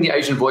 Championing the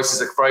Asian voice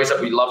is a phrase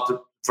that we love to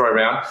throw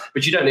around,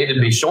 but you don't need to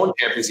be Shawn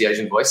champions the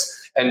Asian voice.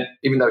 And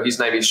even though his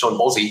name is Shawn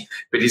Bolz,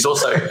 but he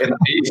also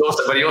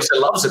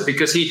loves it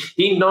because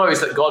he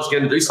knows that God's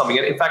going to do something.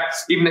 And in fact,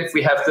 even if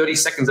we have 30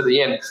 seconds at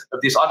the end of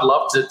this, I'd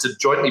love to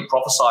jointly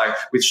prophesy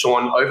with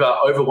Shawn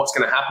over what's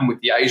going to happen with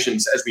the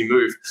Asians as we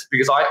move,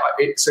 because I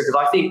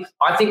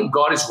think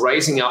God is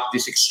raising up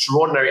this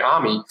extraordinary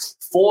army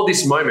for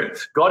this moment.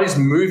 God is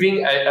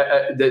moving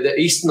the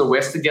East and the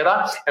West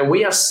together, and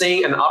we are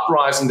seeing an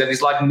uprising that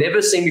is like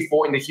never seen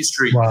before in the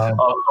history of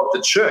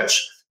the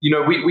church.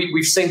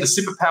 We've seen the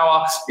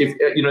superpower.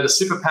 The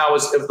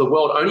superpowers of the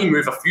world only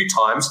move a few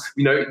times.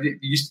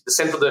 The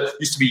center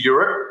used to be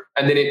Europe,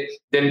 and then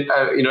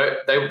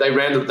they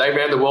ran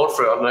the world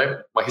for, I don't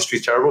know. My history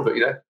is terrible, but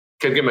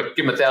give them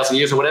 1,000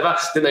 years or whatever.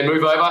 Then they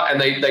move over,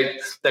 and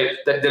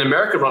then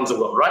America runs the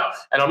world, right?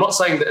 And I'm not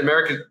saying that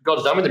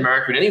God's done with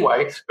America in any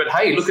way, but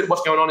hey, look at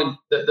what's going on in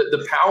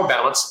the power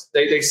balance.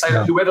 They say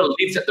that whoever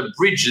lives at the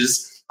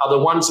bridges are the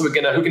ones who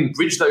can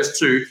bridge those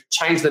two,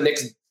 change the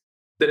next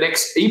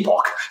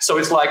epoch. So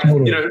it's like,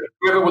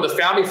 whoever were the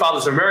founding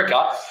fathers of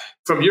America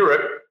from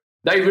Europe,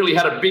 they really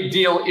had a big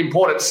deal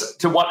importance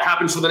to what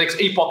happens for the next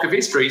epoch of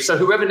history. So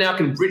whoever now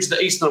can bridge the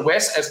East and the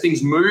West as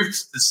things move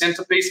to the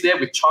centerpiece there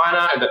with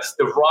China and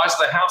the rise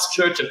of the house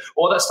church and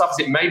all that stuff, as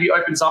it maybe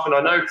opens up. And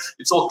I know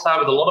it's all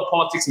clouded with a lot of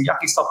politics and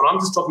yucky stuff, but I'm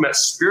just talking about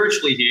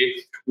spiritually here.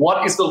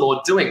 What is the Lord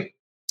doing?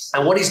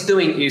 And what he's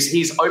doing is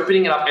he's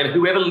opening it up, and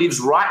whoever lives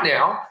right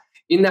now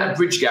in that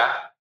bridge gap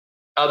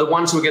are the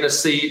ones who are going to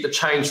see the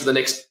change for the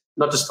next,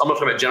 I'm not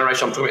talking about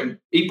generation, I'm talking about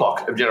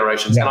epoch of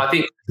generations. And I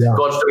think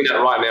God's doing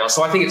that right now.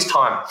 So I think it's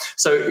time.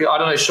 So I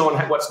don't know, Shawn,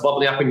 what's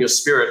bubbling up in your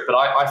spirit, but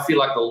I feel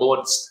like the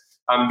Lord's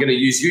going to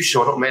use you,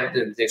 Shawn. Oh, man, I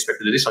didn't expect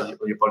to do this on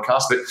your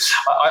podcast, but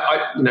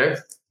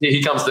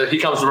here comes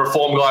the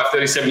reform guy of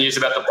 37 years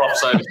about to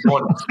prophesy this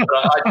morning. But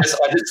I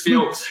just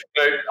feel,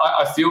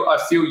 I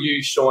feel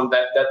you, Shawn,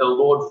 that the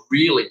Lord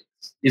really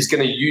is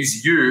going to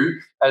use you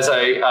as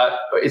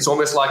it's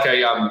almost like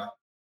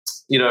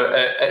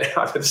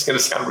it's going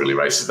to sound really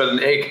racist, but an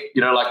egg,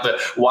 like the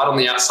white on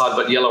the outside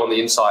but yellow on the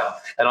inside.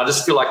 And I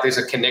just feel like there's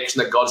a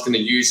connection that God's going to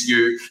use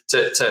you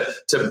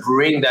to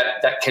bring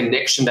that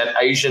connection, that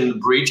Asian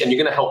bridge, and you're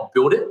going to help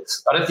build it.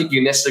 I don't think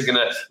you're necessarily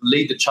going to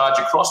lead the charge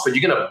across, but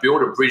you're going to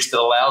build a bridge that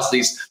allows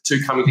these two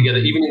coming together,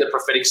 even in the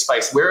prophetic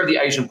space. Where are the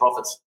Asian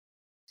prophets?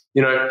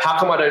 How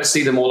come I don't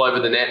see them all over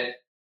the net?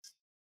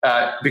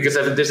 Because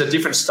there's a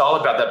different style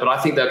about that, but I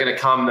think they're going to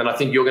come, and I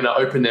think you're going to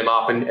open them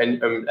up and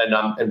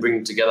bring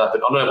them together.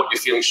 But I don't know what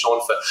you're feeling,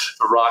 Shawn,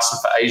 for Rice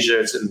and for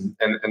Asia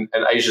and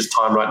Asia's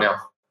time right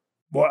now.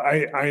 Well,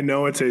 I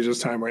know it's Asia's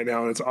time right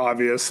now, and it's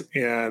obvious,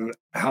 and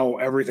how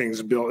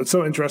everything's built. It's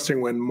so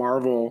interesting when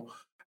Marvel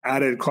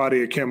added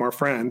Claudia Kim, our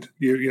friend,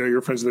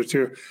 your friends there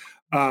too,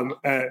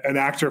 an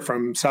actor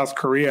from South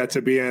Korea,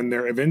 to be in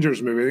their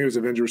Avengers movie. I think it was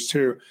Avengers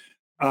 2.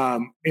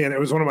 And it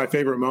was one of my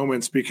favorite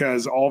moments,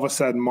 because all of a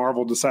sudden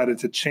Marvel decided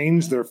to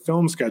change their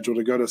film schedule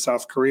to go to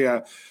South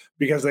Korea,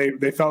 because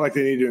they felt like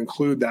they needed to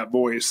include that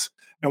voice.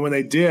 And when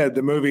they did,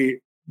 the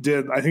movie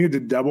I think it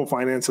did double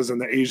finances in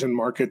the Asian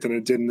market than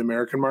it did in the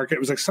American market. It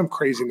was like some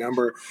crazy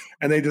number.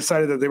 And they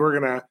decided that they were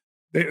going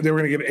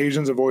to give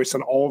Asians a voice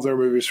in all of their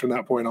movies from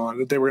that point on,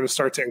 that they were going to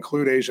start to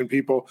include Asian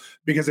people,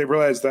 because they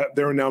realized that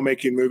they were now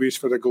making movies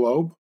for the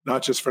globe,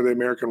 not just for the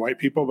American white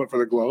people, but for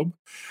the globe.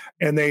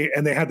 And they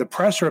had the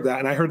pressure of that.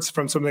 And I heard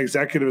from some of the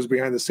executives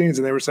behind the scenes,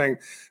 and they were saying,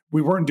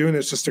 we weren't doing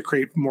this just to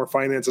create more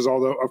finances,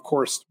 although of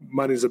course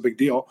money is a big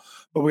deal,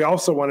 but we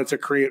also wanted to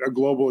create a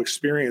global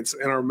experience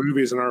in our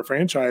movies and our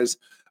franchise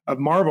of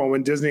Marvel.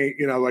 When Disney,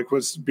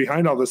 was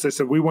behind all this, they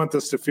said, we want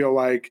this to feel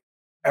like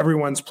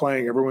everyone's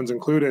playing, everyone's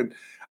included.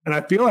 And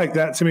I feel like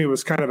that to me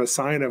was kind of a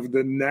sign of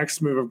the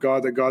next move of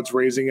God, that God's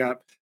raising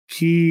up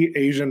key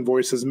Asian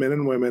voices, men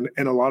and women,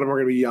 and a lot of them are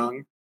going to be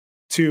young,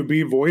 to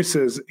be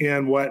voices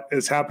in what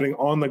is happening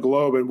on the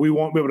globe. And we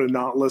won't be able to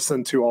not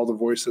listen to all the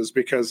voices,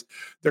 because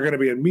they're going to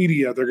be in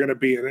media. They're going to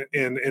be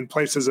in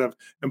places of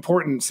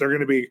importance. They're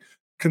going to be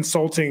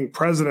consulting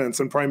presidents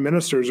and prime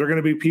ministers. They're going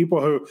to be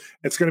people who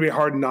it's going to be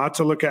hard not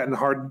to look at and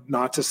hard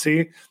not to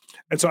see.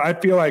 And so I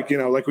feel like,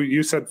 like what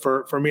you said,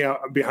 for me,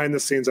 behind the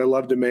scenes, I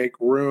love to make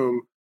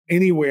room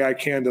any way I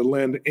can to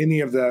lend any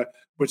of the,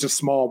 which is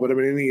small, but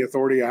any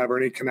authority I have or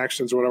any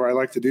connections or whatever, I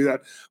like to do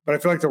that. But I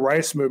feel like the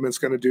Rice movement's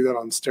going to do that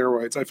on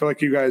steroids. I feel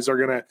like you guys are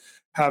going to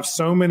have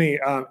so many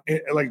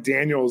like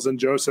Daniels and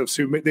Josephs,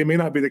 who they may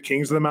not be the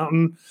kings of the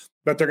mountain,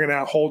 but they're going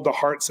to hold the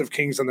hearts of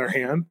kings in their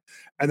hand,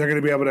 and they're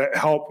going to be able to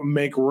help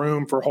make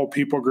room for whole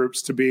people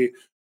groups to be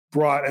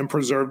brought and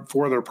preserved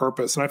for their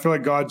purpose. And I feel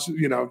like God's,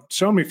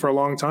 shown me for a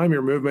long time,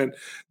 your movement,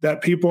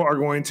 that people are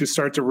going to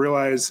start to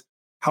realize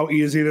how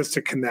easy it is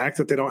to connect,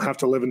 that they don't have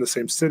to live in the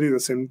same city,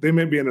 they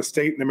may be in a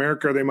state in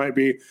America, they might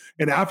be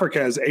in Africa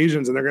as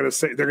Asians, and they're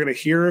going to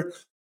hear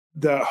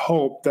the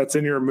hope that's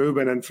in your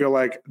movement and feel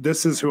like,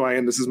 this is who I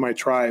am, this is my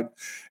tribe.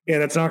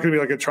 And it's not going to be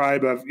like a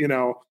tribe of,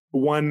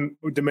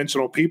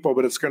 one-dimensional people,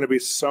 but it's going to be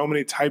so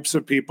many types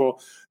of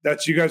people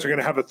that you guys are going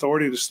to have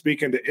authority to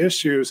speak into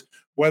issues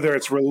whether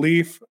it's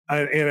relief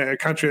in a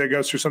country that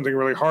goes through something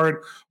really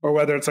hard, or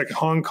whether it's like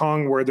Hong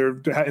Kong, where they're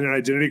in an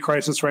identity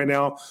crisis right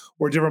now,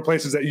 or different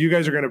places that you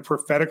guys are going to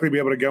prophetically be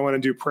able to go in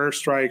and do prayer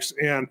strikes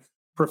and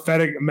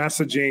prophetic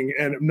messaging,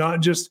 and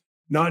not just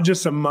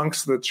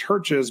amongst the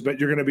churches, but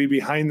you're going to be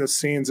behind the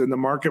scenes in the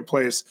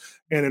marketplace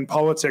and in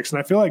politics. And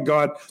I feel like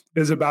God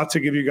is about to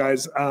give you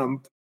guys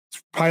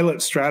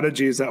pilot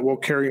strategies that will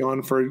carry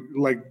on for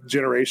like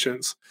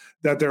generations,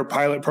 that they're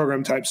pilot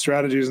program type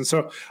strategies. And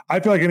so I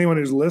feel like anyone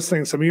who's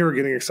listening, some of you are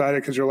getting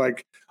excited because you're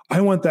like,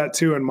 I want that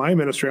too in my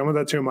ministry. I want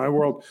that too in my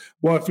world.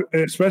 Well,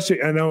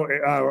 especially, I know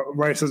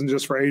Rice isn't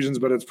just for Asians,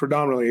 but it's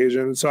predominantly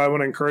Asian. And so I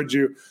want to encourage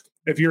you,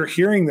 if you're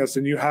hearing this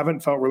and you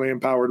haven't felt really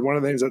empowered, one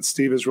of the things that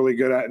Steve is really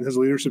good at and his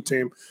leadership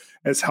team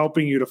is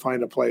helping you to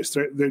find a place.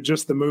 They're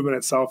just, the movement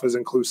itself is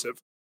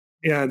inclusive.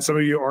 And some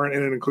of you aren't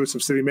in an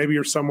inclusive city. Maybe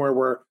you're somewhere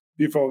where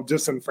you feel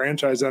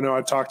disenfranchised. I know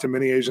I've talked to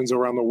many Asians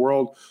around the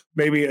world.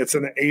 Maybe it's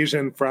an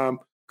Asian from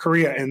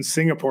Korea and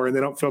Singapore, and they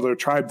don't feel their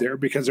tribe there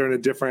because they're in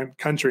a different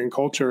country and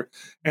culture.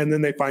 And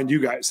then they find you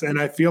guys. And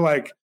I feel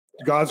like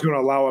God's going to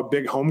allow a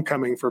big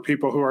homecoming for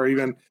people who are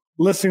even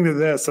listening to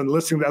this and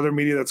listening to other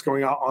media that's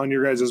going out on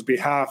your guys'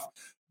 behalf,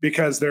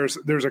 because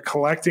there's a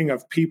collecting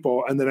of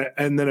people and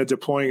then a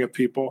deploying of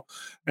people.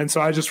 And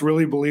so I just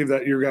really believe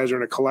that you guys are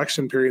in a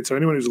collection period. So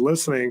anyone who's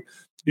listening,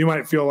 you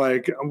might feel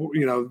like,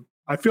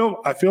 I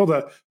feel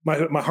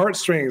my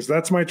heartstrings.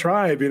 That's my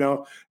tribe.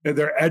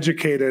 They're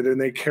educated and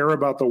they care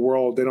about the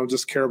world. They don't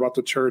just care about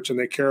the church, and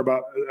they care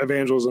about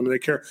evangelism. And they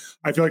care.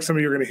 I feel like some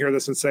of you are going to hear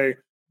this and say,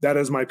 that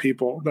is my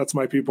people. That's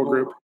my people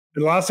group.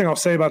 And the last thing I'll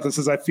say about this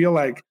is I feel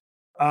like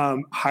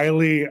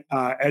highly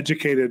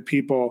educated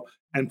people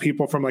and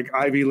people from like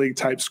Ivy League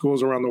type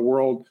schools around the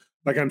world,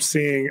 like I'm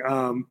seeing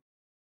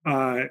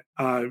like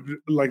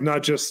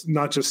not just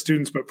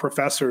students, but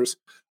professors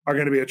are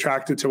going to be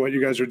attracted to what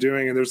you guys are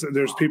doing. And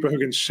there's people who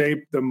can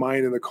shape the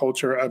mind and the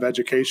culture of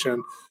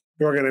education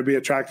who are going to be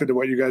attracted to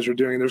what you guys are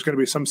doing. And there's going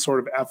to be some sort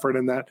of effort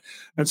in that.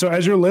 And so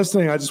as you're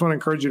listening, I just want to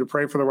encourage you to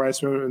pray for the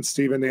Rice Movement and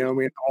Steve and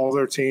Naomi and all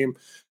their team,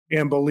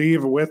 and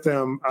believe with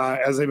them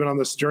as they've been on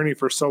this journey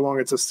for so long.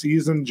 It's a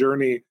seasoned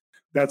journey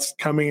that's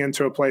coming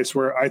into a place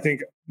where I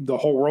think the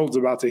whole world's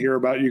about to hear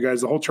about you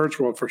guys, the whole church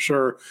world for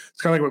sure.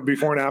 It's kind of like what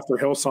before and after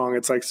Hillsong.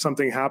 It's like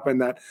something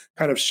happened that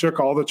kind of shook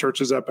all the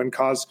churches up and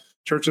caused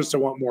churches to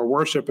want more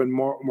worship and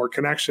more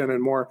connection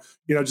and more,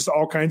 just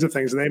all kinds of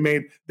things. And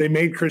they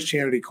made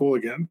Christianity cool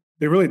again.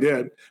 They really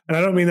did. And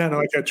I don't mean that in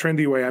like a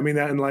trendy way. I mean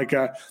that in like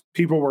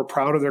people were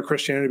proud of their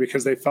Christianity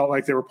because they felt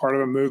like they were part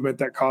of a movement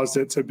that caused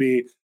it to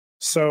be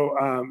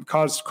so,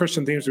 caused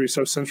Christian themes to be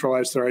so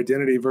centralized to their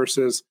identity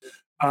versus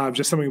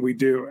just something we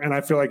do. And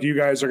I feel like you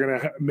guys are going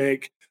to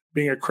make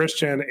being a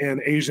Christian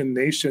in Asian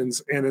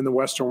nations and in the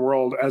Western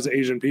world as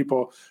Asian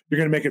people, you're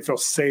going to make it feel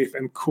safe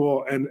and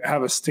cool and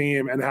have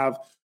esteem and have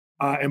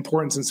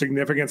importance and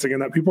significance again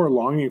that people are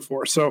longing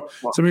for. So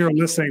some of you are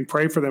listening,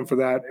 pray for them for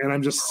that. And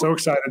I'm just so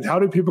excited. How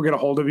do people get a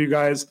hold of you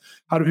guys?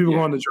 How do people go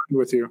on the journey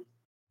with you?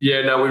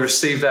 Yeah, no, we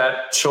received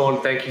that,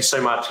 Shawn. Thank you so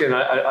much. And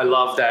I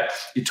love that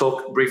you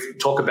talk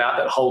about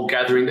that whole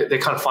gathering. That they're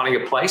kind of finding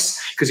a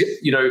place because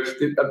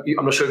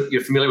I'm not sure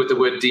you're familiar with the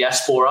word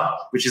diaspora,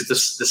 which is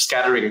the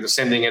scattering, the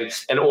sending,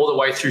 and all the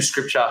way through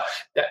Scripture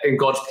and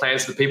God's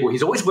plans for people.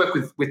 He's always worked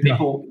with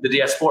people, the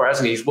diaspora,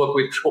 hasn't he? He's worked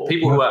with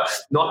people who are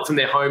not from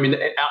their home and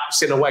out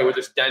sent away, whether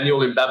it's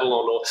Daniel in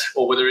Babylon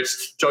or whether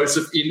it's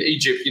Joseph in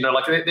Egypt. They're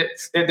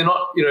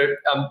not.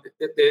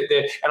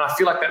 And I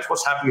feel like that's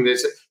what's happening.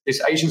 There's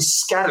Asians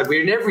scattered.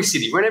 We're in every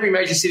city. We're in every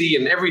major city,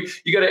 and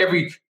you go to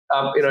every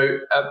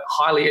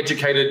highly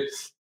educated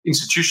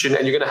institution,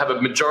 and you're going to have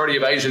a majority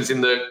of Asians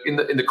in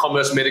the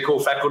commerce, medical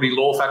faculty,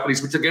 law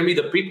faculties, which are going to be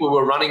the people who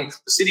are running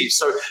the cities.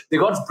 So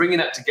God's bringing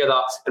that together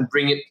and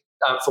bring it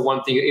for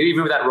one thing,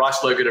 even with that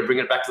Rice logo to bring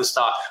it back to the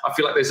start. I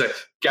feel like there's a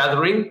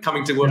gathering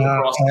coming to work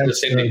across and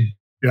ascending.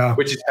 Yeah.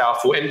 Which is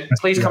powerful. And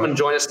please come and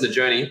join us in the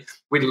journey.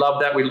 We'd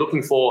love that. We're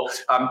looking for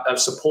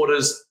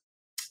supporters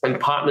and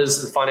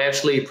partners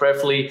financially,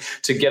 prayerfully,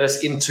 to get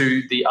us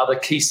into the other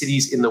key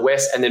cities in the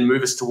West and then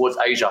move us towards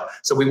Asia.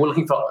 So we were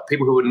looking for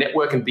people who would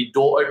network and be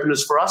door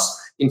openers for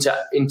us into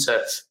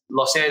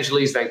Los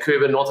Angeles,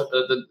 Vancouver,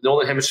 the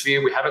Northern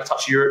Hemisphere. We haven't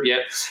touched Europe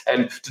yet,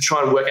 and to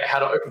try and work out how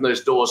to open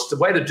those doors. The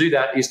way to do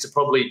that is to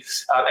probably,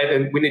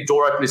 and we need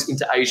door openers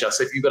into Asia.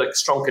 So if you've got a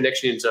strong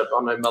connection into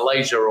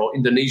Malaysia or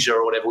Indonesia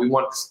or whatever, we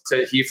want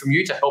to hear from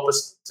you to help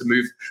us to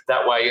move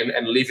that way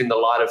and live in the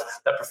light of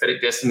that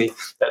prophetic destiny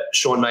that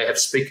Shawn may have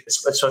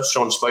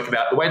Shawn spoke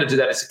about. The way to do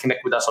that is to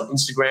connect with us on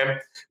Instagram,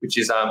 which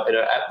is at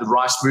the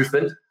Rice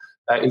Movement.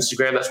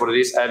 Instagram, that's what it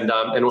is, and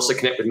also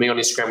connect with me on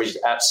Instagram, which is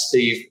at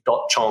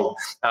steve.chong.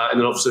 And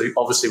then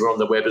obviously we're on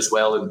the web as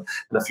well and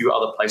a few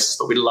other places,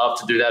 but we'd love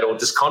to do that, or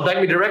just contact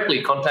me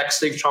directly, contact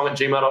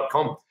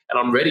stevechong@gmail.com, and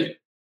I'm ready.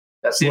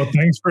 That's it. Well,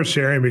 thanks for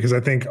sharing, because I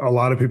think a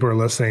lot of people are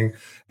listening.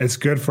 It's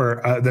good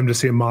for them to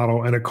see a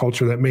model and a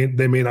culture that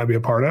they may not be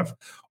a part of,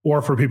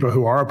 or for people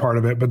who are a part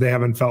of it, but they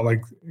haven't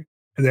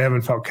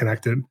felt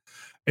connected.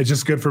 It's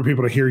just good for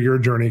people to hear your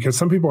journey, because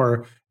some people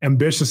are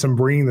ambitious and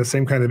bringing the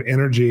same kind of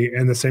energy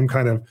and the same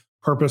kind of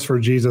purpose for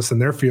Jesus in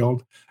their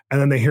field. And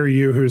then they hear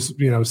you who's,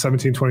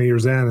 17, 20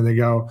 years in, and they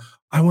go,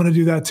 I want to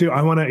do that too.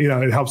 I want to,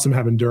 it helps them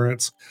have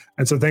endurance.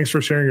 And so thanks for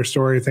sharing your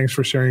story. Thanks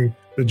for sharing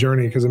the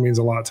journey, because it means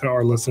a lot to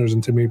our listeners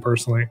and to me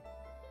personally.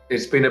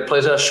 It's been a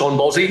pleasure, Shawn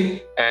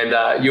Bolz. And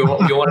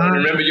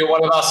remember, you're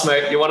one of us,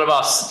 mate. You're one of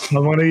us.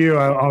 I'm one of you.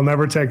 I'll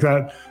never take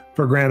that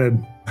for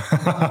granted.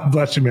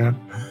 Bless you, man.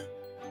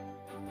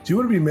 Do you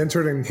want to be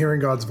mentored in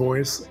hearing God's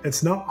voice?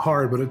 It's not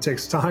hard, but it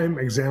takes time,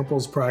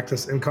 examples,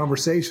 practice, and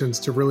conversations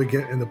to really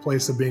get in the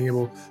place of being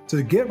able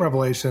to get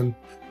revelation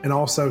and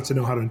also to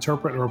know how to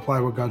interpret and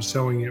apply what God's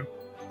showing you.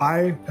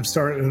 I have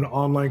started an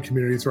online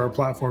community through our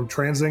platform,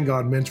 Translating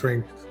God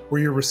Mentoring, where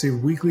you'll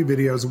receive weekly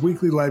videos,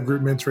 weekly live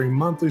group mentoring,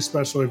 monthly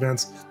special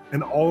events,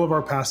 and all of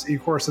our past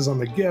e-courses on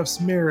the gifts,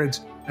 marriage,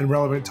 and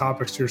relevant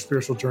topics to your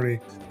spiritual journey.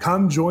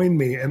 Come join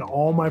me and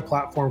all my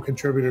platform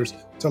contributors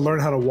to learn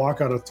how to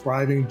walk out a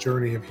thriving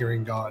journey of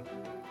hearing God.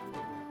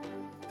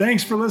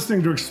 Thanks for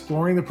listening to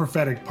Exploring the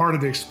Prophetic, part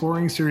of the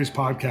Exploring Series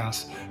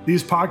podcast.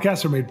 These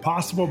podcasts are made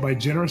possible by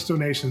generous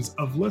donations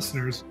of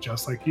listeners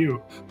just like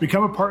you.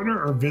 Become a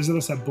partner or visit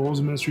us at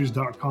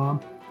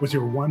bolzministries.com with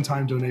your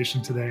one-time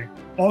donation today.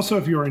 Also,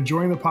 if you are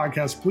enjoying the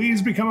podcast,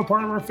 please become a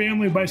part of our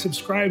family by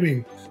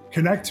subscribing.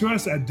 Connect to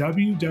us at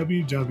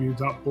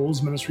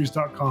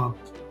www.bolzministries.com,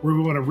 where we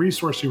want to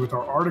resource you with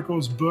our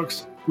articles,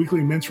 books,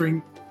 weekly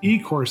mentoring,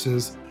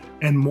 e-courses,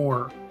 and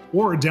more.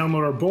 Or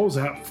download our Bolz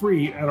app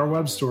free at our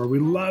web store. We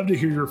love to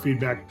hear your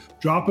feedback.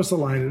 Drop us a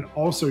line, and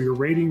also your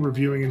rating,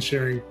 reviewing, and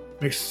sharing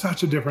makes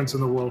such a difference in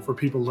the world for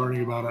people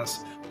learning about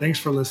us. Thanks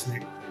for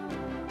listening.